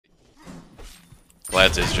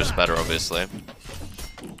Lance is just better, obviously.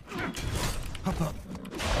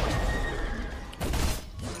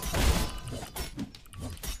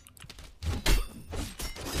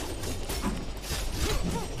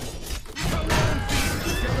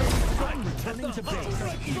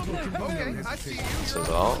 Okay, I see you. This is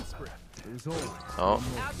all. Oh.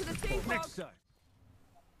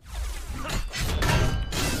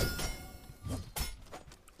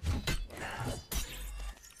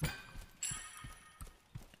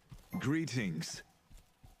 Greetings.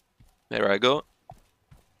 There I go.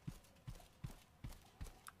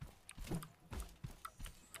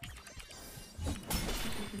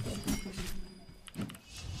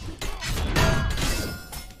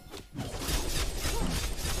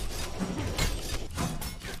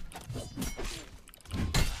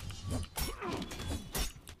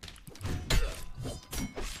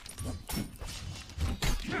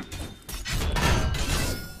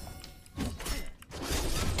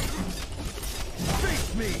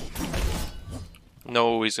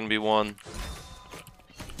 No, he's gonna be one.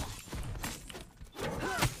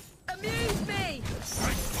 Amuse me.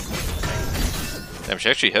 Damn, she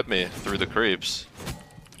actually hit me through the creeps.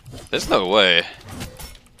 There's no way.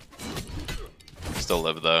 Still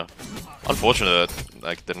live though. Unfortunate that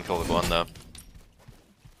I didn't kill the one though.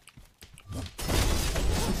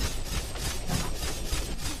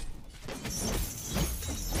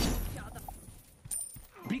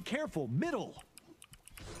 Be careful, middle.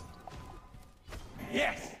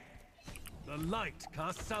 Yes. The light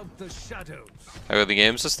casts out the shadows. I got the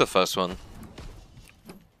games. This is the first one.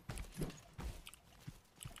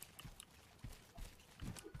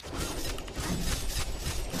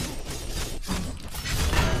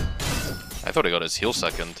 I thought he got his heal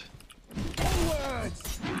second.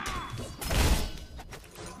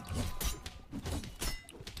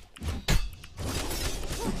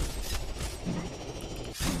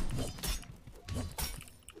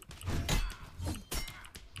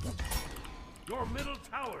 Your middle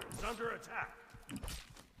tower is under attack.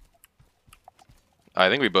 I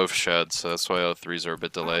think we both shed, so that's why our threes are a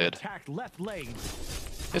bit delayed. Attack left lane.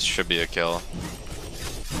 This should be a kill.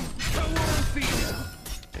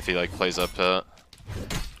 If he like plays up it.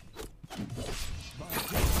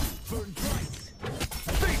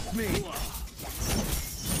 Face me.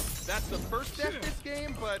 That's the first death this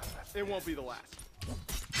game, but it won't be the last.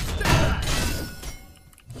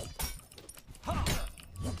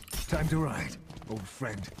 Time to ride, old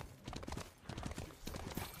friend.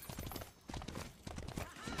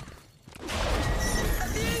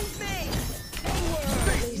 Amuse me.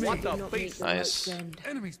 What the face? Nice.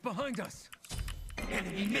 Enemies behind us.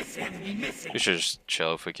 Enemy missing. Enemy missing. We should just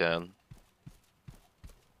chill if we can.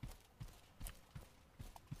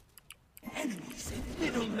 Enemies in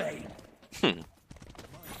middle lane.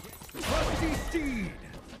 Rusty steed.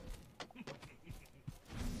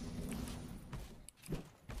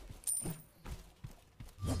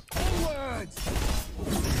 Onwards.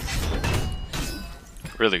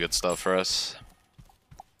 Really good stuff for us.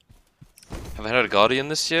 Have I had a Guardian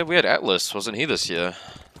this year? We had Atlas, wasn't he this year?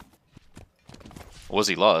 Or was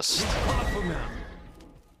he lost? Powerful now.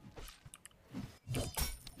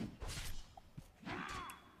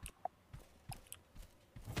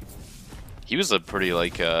 He was a pretty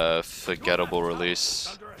like forgettable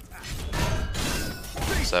release.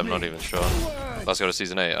 So I'm not even sure. Let's go to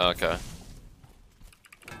season 8. Oh, okay.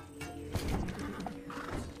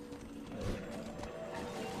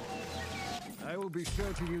 I will be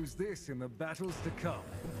sure to use this in the battles to come.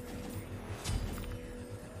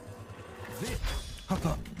 This. Hop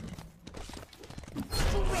up.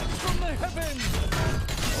 Threat from the heavens.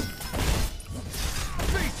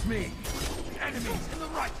 Face me. Enemies in the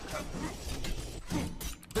right.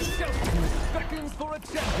 The Shelton beckons for a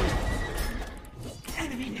champion.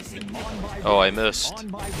 Enemy missing. On my Oh, way. I missed. On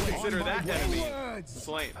my way. Consider On my that way. enemy Onwards.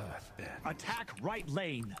 slain. Attack right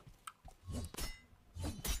lane.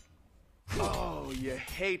 Oh, you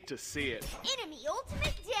hate to see it. Enemy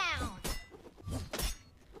ultimate down.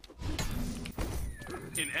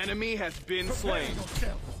 An enemy has been slain.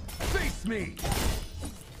 Face me.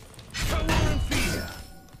 Cover and fear.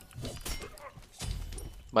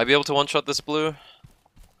 Might be able to one-shot this blue?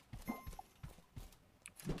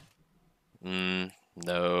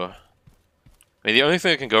 No. I mean, the only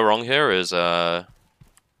thing that can go wrong here is,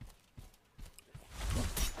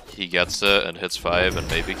 he gets it and hits 5 and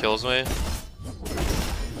maybe kills me.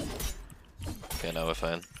 Okay, no, we're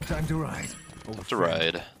fine. Time to ride. Have to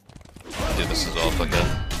ride. Do this as well, fuck it.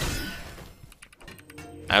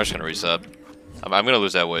 I'm just gonna reset. I'm gonna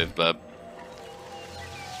lose that wave, but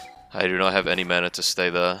I do not have any mana to stay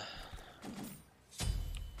there.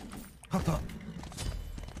 Hop up.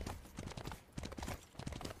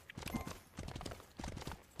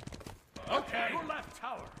 Okay. Your left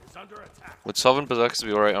tower is under attack. Would Sovereign Berserkers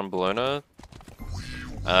be alright on Bologna?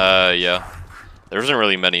 Yeah. There isn't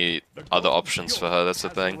really many other options for her, that's the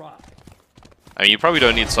thing. I mean, you probably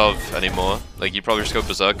don't need Sov anymore. Like, you probably just go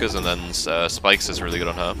Berserkers and then Spikes is really good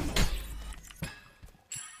on her.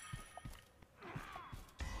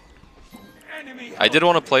 I did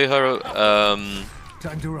want to play her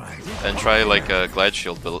and try like a Glide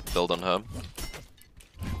Shield build on her.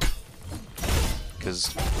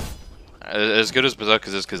 Because as good as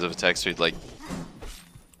Berserkers is because of attack speed, like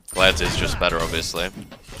Glad is just better, obviously.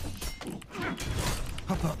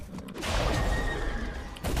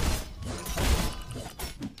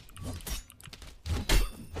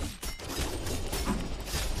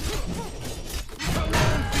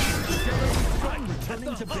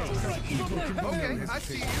 Okay, I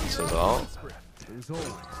see you. This is all.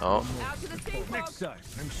 Oh. Next time,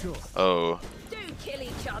 I'm sure. Oh. Do kill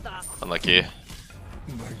each other. Unlucky.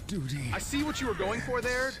 My duty. I see what you were going for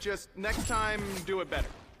there. Just next time, do it better.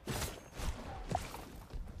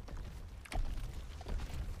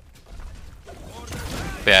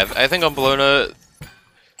 But yeah, I think on Bologna,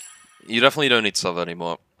 you definitely don't need Sov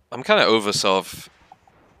anymore. I'm kind of over Sov.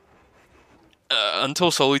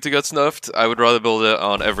 Until Solita gets nerfed, I would rather build it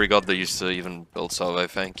on every god that used to even build Sov, I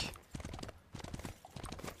think.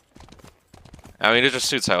 I mean, it just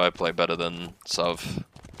suits how I play better than Sov.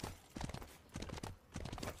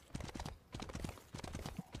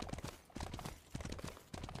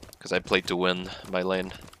 Because I played to win my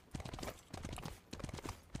lane.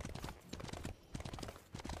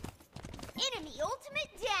 Enemy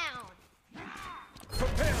ultimate down.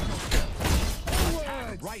 Prepare.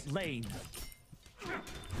 Right lane.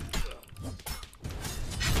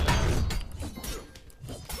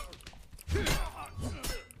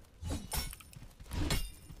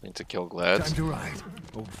 Need to kill Glad. Time to ride.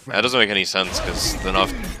 That doesn't make any sense because they're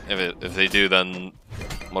not. If they do, then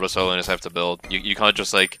Moto solo laners have to build. You can't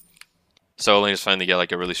just like solo laners finally get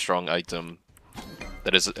like a really strong item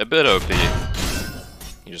that is a bit OP.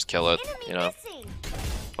 You just kill it, you know.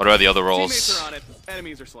 What about the other roles? Teammates are on it.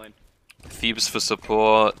 Enemies are slain. Thebes for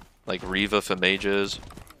support, like Reaver for mages.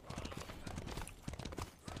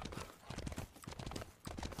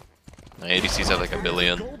 My ADCs have like a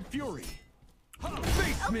billion. Gold Fury.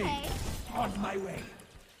 Face me. Okay. On my way.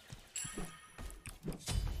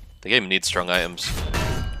 The game needs strong items.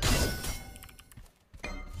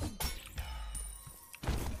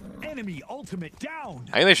 Enemy ultimate down.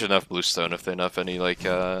 I think they should nerf Bluestone if they nerf any like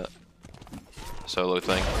solo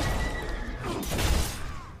thing.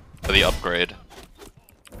 For the upgrade.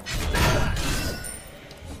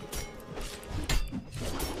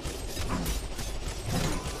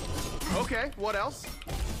 Okay, what else?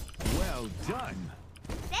 Well done.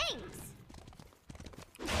 Thanks.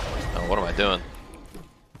 Oh, what am I doing?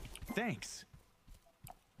 Thanks.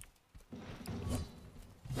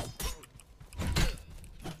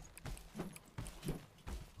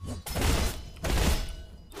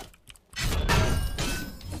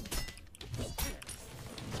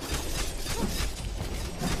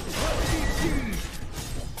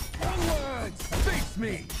 Onwards! Face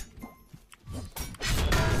me.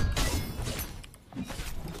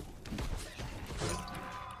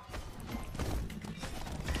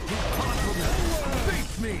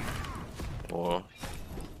 Face me. Whoa.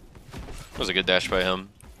 That was a good dash by him.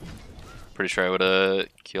 Pretty sure I would have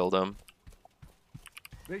killed him.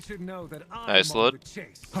 They should know that I'm Nice, on Lord. the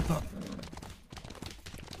chase.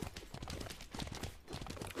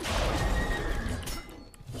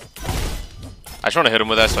 I just want to hit him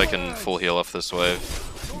with that so I can full heal off this wave.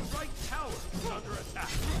 Your right tower is under attack.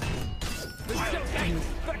 The champion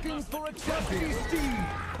beckons for a trusty steed.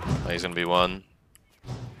 Oh, he's gonna be one.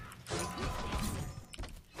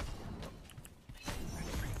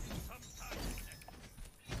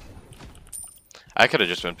 I could have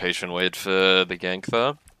just been patient, wait for the gank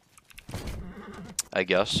though. I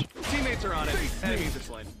guess. Teammates are on it. Enemies are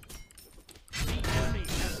slain. The enemy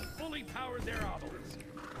has fully powered their obelisk.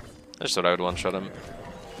 I just thought I would one-shot him.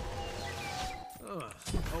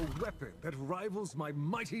 A weapon that rivals my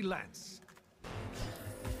mighty lance.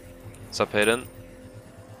 What's up, Hayden?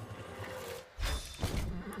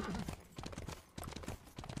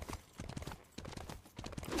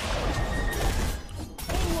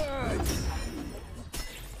 Onwards!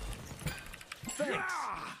 Thanks.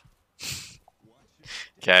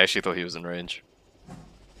 Okay, I actually thought he was in range.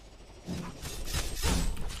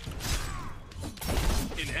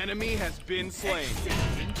 An enemy has been slain.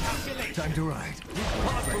 Time to ride.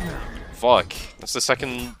 Fuck. That's the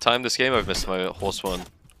second time this game I've missed my horse one.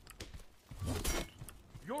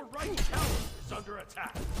 Your right tower is under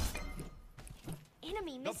attack.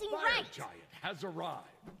 Enemy The missing fire right. giant has arrived.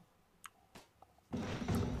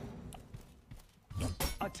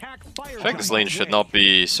 Attack fire I think this giant lane should way. not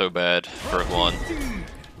be so bad for Guan.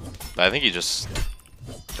 But I think he just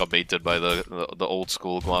got baited by the old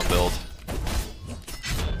school Guan build.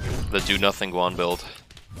 The do nothing Guan build.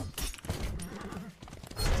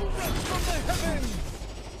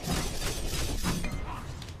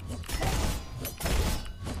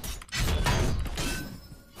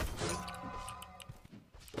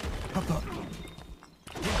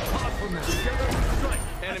 From the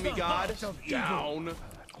heavens. Enemy god down.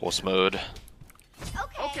 Horse mode.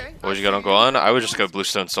 Okay. Okay. What would you got on Guan? I would just go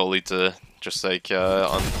Bluestone solely to just like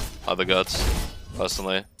on other gods,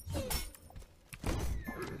 personally.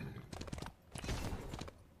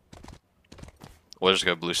 We'll just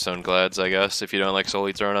go Bluestone Glads, I guess, if you don't like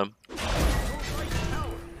solely turn him.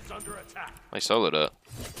 I soloed it.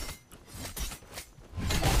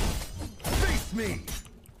 Face me.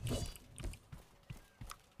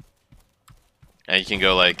 And you can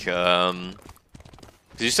go like, because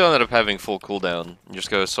you still end up having full cooldown. You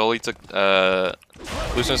just go solely to,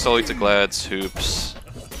 Bluestone solely to Glads, Hoops.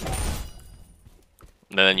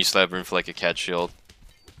 And then you still have room for like a cat shield.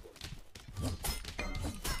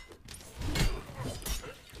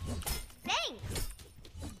 Thanks.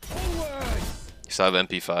 Forwards. You still have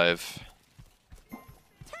MP5. Turn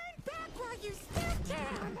back while you still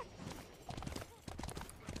can.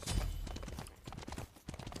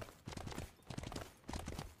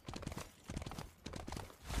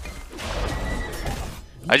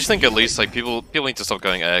 I just think at least like people need to stop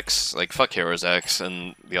going X. Like fuck Heroes X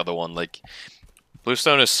and the other one. Like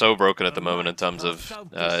Bluestone is so broken at the moment in terms of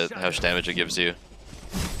how much damage it gives you.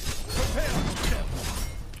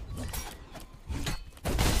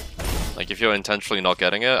 Like if you're intentionally not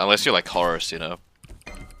getting it, unless you're like Horus, you know,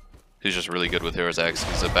 who's just really good with Heroes X.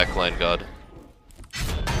 He's a backline god. I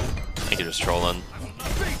think you're just trolling.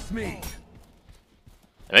 Face me.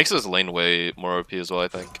 It makes this lane way more OP as well, I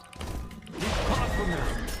think. Depart from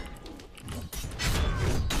them.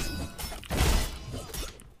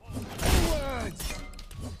 Forwards.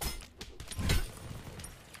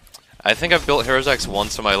 I think I've built Heroes X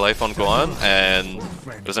once in my life on Guan, and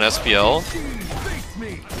it was an SPL. Face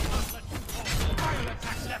me.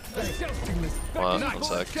 Hold on, one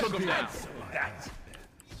sec. Took him down.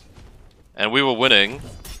 And we were winning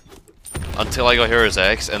until I got Heroes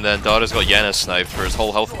X, and then Dada's got Yanis sniped for his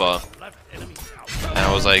whole health bar. And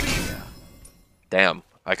I was like, damn,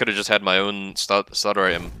 I could have just had my own stutter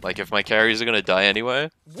item. Like, if my carries are gonna die anyway,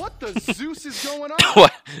 What the Zeus is going on?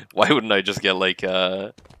 why wouldn't I just get, like,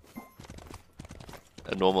 a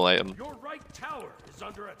normal item? Your right tower is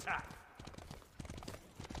under attack.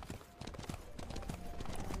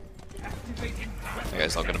 Activating That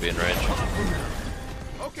guy's not gonna be in range.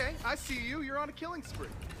 Okay, I see you. You're on a killing spree.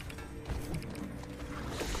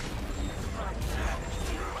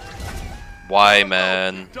 Why,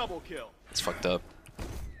 man? Double kill. It's fucked up.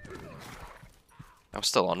 That was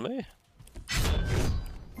still on me?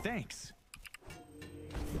 Thanks.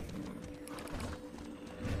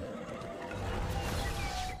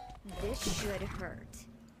 This should hurt.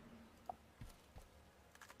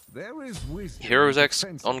 There is wisdom. Heroes in X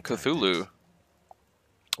defensive on Cthulhu.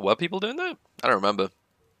 Were people doing that? I don't remember.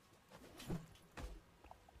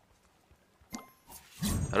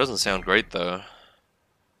 That doesn't sound great, though.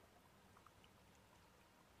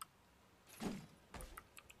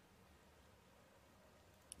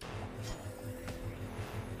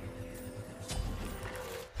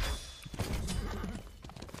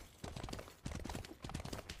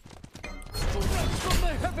 From the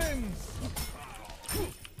heavens.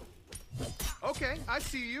 Okay, I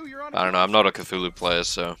see you. You're on a I don't know, I'm not a Cthulhu player,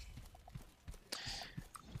 so...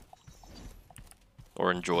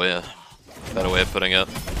 Or enjoyer. Better way of putting it.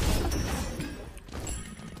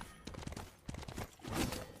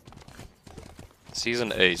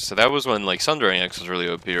 Season 8, so that was when, like, Sundering X was really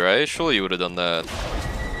OP, right? Surely you would have done that.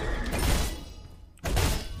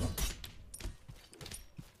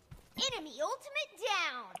 Enemy ultimate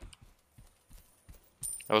down.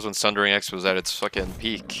 That was when Sundering X was at its fucking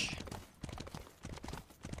peak.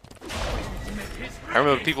 I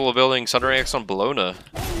remember people were building Sundering X on Bologna.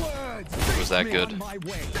 Forwards. It was that Me good. on my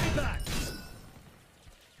way. Stay back.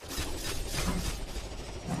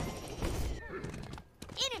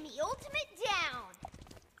 Enemy ultimate down.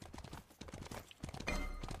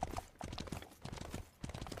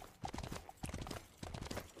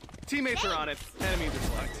 Teammates are on it. Enemies are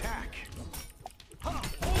select. Attack.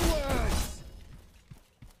 Forwards.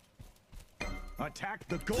 Attack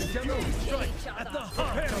the gold demo. Kill each other. At the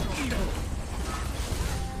heart of evil.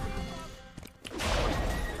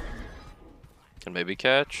 can maybe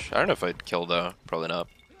catch. I don't know if I'd kill though. Probably not.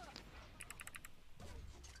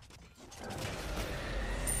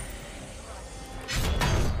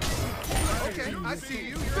 Okay, I see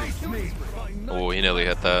you. You're on killing spree. Oh, he nearly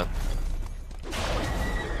hit that.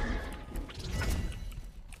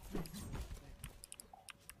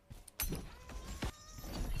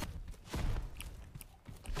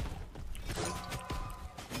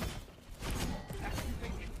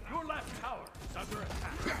 Your left tower is under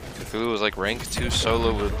attack. Cthulhu was like rank 2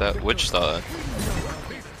 solo with that Witch Star.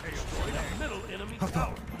 Middle enemy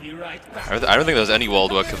tower. Be right back. I don't think there's any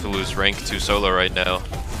world where Cthulhu's rank 2 solo right now.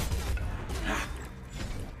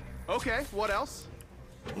 Okay, what else?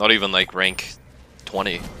 Not even like rank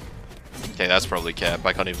 20. Okay, that's probably cap.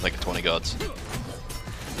 I can't even think of 20 gods.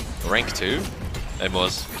 Rank 2? It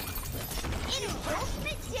was.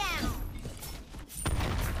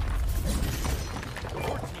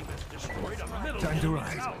 Your team has destroyed a middle Time to enemy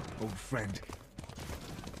rise, tower. old friend.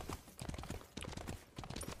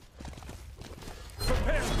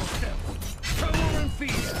 Prepare yourself. Cover and fear.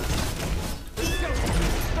 The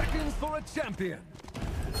Celtics beckons for a champion.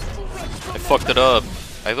 I fucked it up.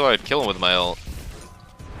 I thought I'd kill him with my ult.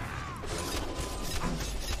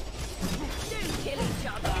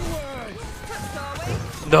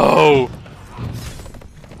 No!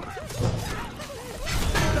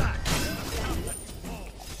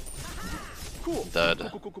 Cool.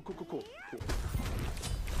 Dead. Cool.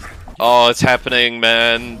 Oh, it's happening,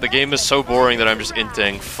 man. The game is so boring that I'm just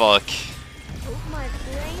inting. Fuck. Hope my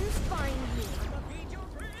brains find you. Feed your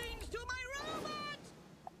brains to my robot!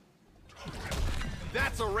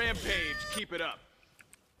 That's a rampage. Keep it up.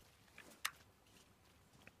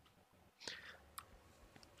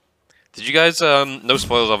 Did you guys, no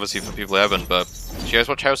spoilers obviously for people who haven't, but did you guys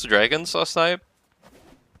watch House of Dragons last night?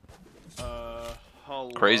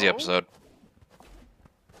 Hello? Crazy episode.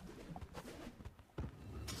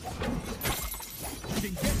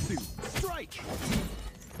 Strike.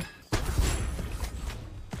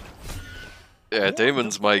 Yeah,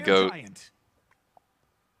 Damon's my goat.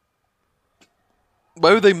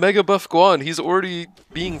 Why would they mega buff Guan? He's already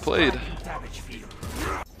being played.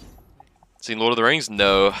 Seen Lord of the Rings?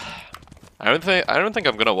 No. I don't think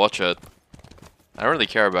I'm gonna watch it. I don't really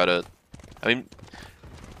care about it. I mean,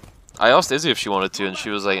 I asked Izzy if she wanted to, and she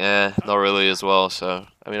was like, eh, not really as well, so...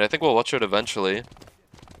 I mean, I think we'll watch it eventually.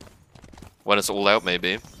 When it's all out,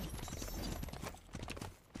 maybe.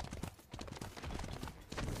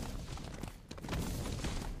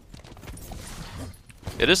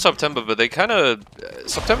 It is September, but they kinda...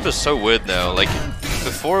 September's so weird now. Like,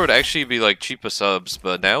 before it would actually be, like, cheaper subs,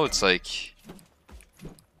 but now it's like...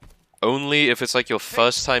 Only if it's like your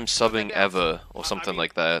first time subbing ever, or something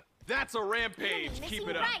like that. That's a rampage. Keep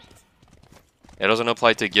it up. It doesn't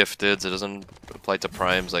apply to gifteds, it doesn't apply to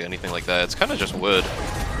primes, like anything like that. It's kind of just weird.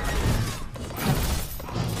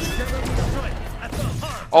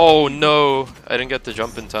 Oh no! I didn't get the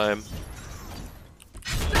jump in time.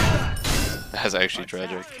 That's actually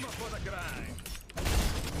tragic.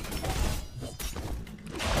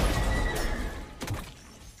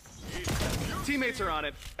 Teammates are on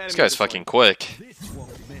it. This guy's fucking quick.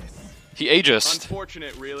 He ageist.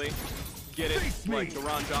 Unfortunate, really. Get it? Like the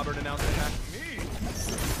Ron Jobbert announcement hack.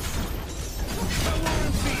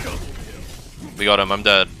 We got him, I'm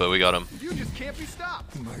dead, but we got him. You just can't be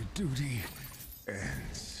stopped. My duty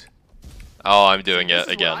ends. Oh, I'm doing it This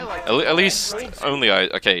is again. what I like At least, only I...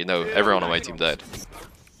 Okay, no, everyone on my team died.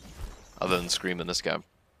 Other than Scream in this game.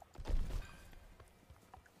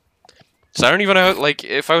 So I don't even know, like,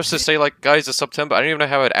 if I was to say, like, guys, it's September, I don't even know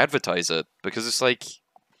how I'd advertise it. Because it's like...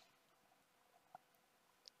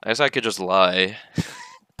 I guess I could just lie.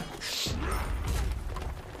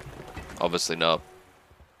 Obviously not.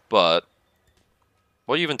 But...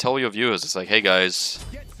 what do you even tell your viewers? It's like, hey guys,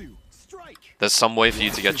 there's some way for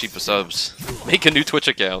you to get cheaper subs. Make a new Twitch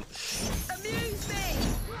account.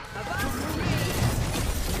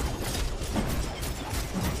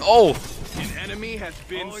 Oh! An enemy has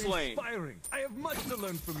been slain. Inspiring. I have much to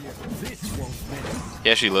learn from you. This won't miss.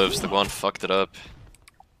 He actually lives. The one fucked it up.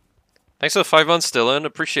 Thanks for the 5 months, Dylan.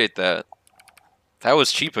 Appreciate that. That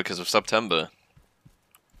was cheaper because of September.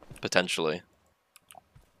 Potentially.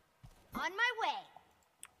 On my way.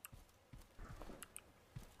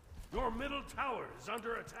 Your middle tower is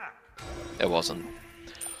under attack. It wasn't.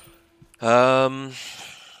 I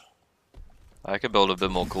could build a bit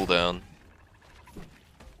more cooldown.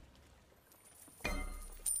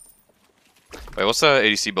 Wait, what's the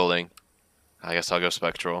ADC building? I guess I'll go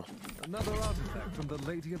Spectral. Another artifact from the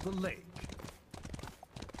Lady of the Lake.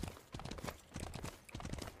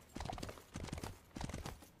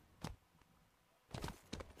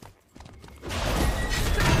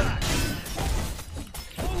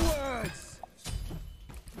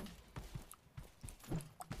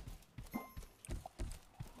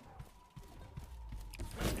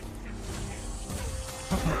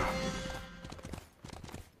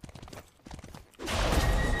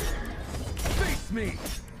 Face me.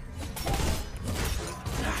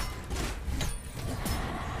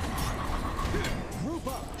 Group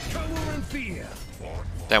up. Cower in fear.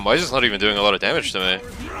 Damn, why is this not even doing a lot of damage to me?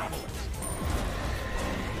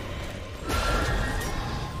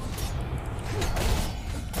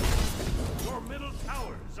 Your middle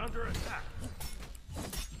tower is under attack.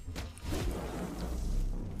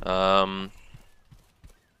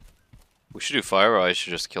 We should do fire, or I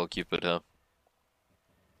should just kill Cupid here.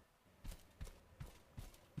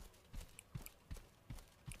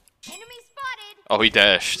 Enemy spotted. Oh, he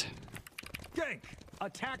dashed. Gank.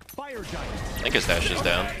 Attack fire giant. I think his dash is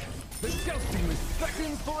down. The jousting is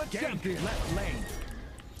begging for a champion. Left lane.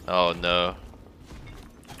 Oh no.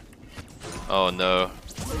 Oh no. My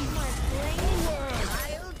flame.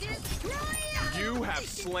 I'll destroy you. You have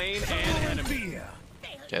slain an enemy. Fear.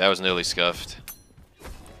 Okay, that was nearly scuffed.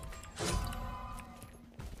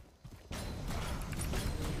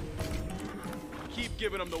 Keep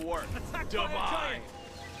giving them the work. Divine.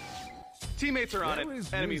 Teammates are on There it.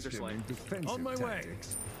 is Enemies are wisdom slain. in defensive On my way.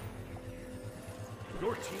 tactics.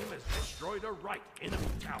 Your team has destroyed a right enemy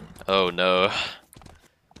tower. Oh no.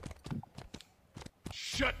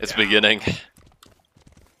 Shut It's down. beginning.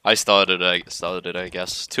 I started it, I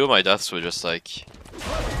guess. Two of my deaths were just like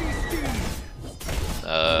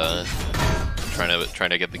trying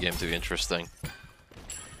to get the game to be interesting.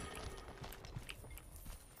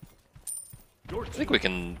 Your I think we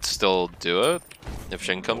can still do it if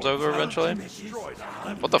Shin comes over eventually. destroyed a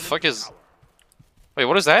left What the fuck is? Wait,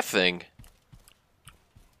 what is that thing?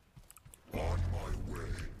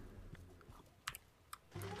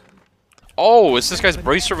 Oh, it's this guy's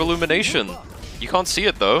Bracer of Illumination. You can't see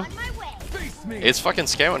it though. On my way. Face me. It's fucking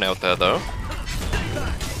scouting out there though.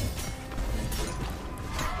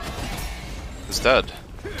 It's dead.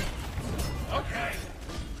 Okay.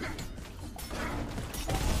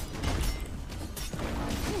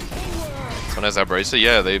 Someone has that Bracer?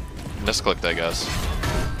 Yeah, they misclicked, I guess.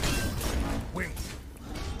 Wait.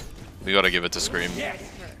 We gotta give it to Scream. I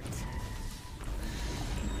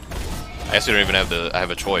guess we don't even have I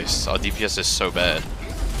have a choice. Our DPS is so bad.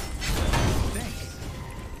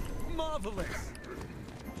 Marvelous.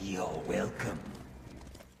 You're welcome.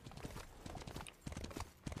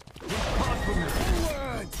 Depart from me.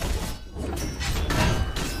 Words.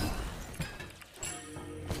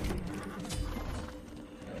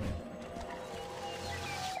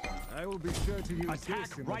 I will be sure to use Attack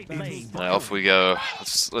this in right the battle. lane. Now off we go.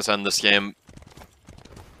 Let's end this game.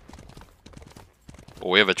 Oh,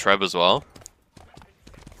 we have a Treb as well.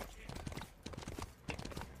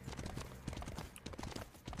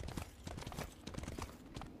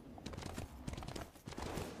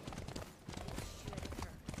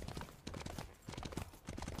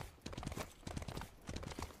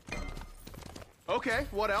 Okay,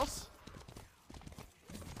 what else?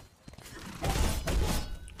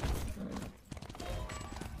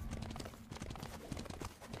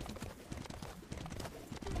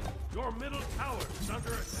 Your middle tower is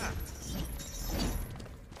under attack.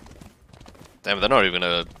 Damn, they're not even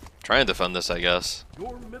gonna try and defend this, I guess.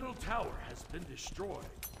 Your middle tower has been destroyed.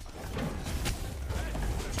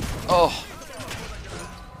 Oh,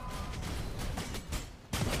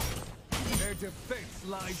 Their defense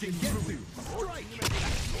lies in ruin. Strike.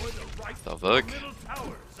 Destroy the right. the fuck? Middle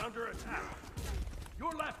tower is under attack.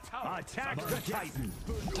 Your left tower. Attack the Titan.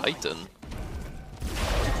 Titan.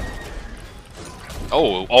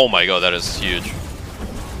 Oh, oh my god, that is huge.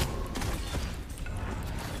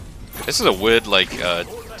 This is a weird, like,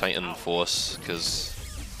 Titan force, because,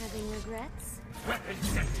 Having regrets?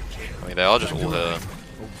 I mean, they are just all here.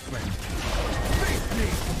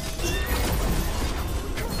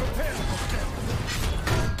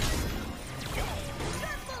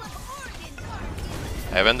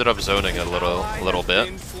 I've ended up zoning a little bit.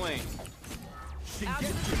 Been slain.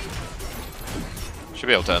 Should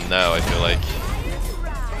be able to end now, I feel like.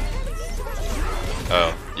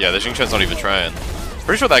 Oh, yeah, the Xingquan's not even trying.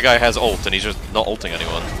 Pretty sure that guy has ult, and he's just not ulting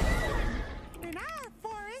anyone. In our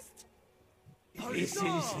forest? This is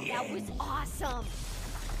the That was awesome.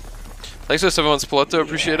 Thanks for everyone's Pilato,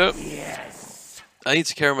 appreciate it. yes. I need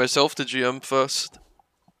to carry myself to GM first.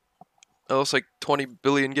 I lost like 20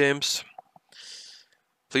 billion games.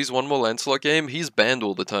 Please, one more LANCELOT game. He's banned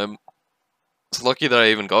all the time. It's lucky that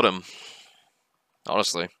I even got him.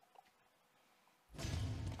 Honestly.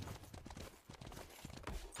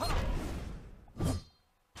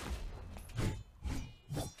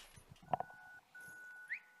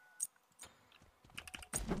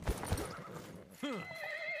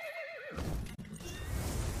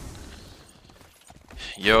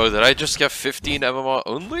 Yo, did I just get 15 MMR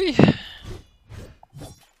only?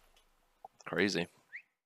 Crazy.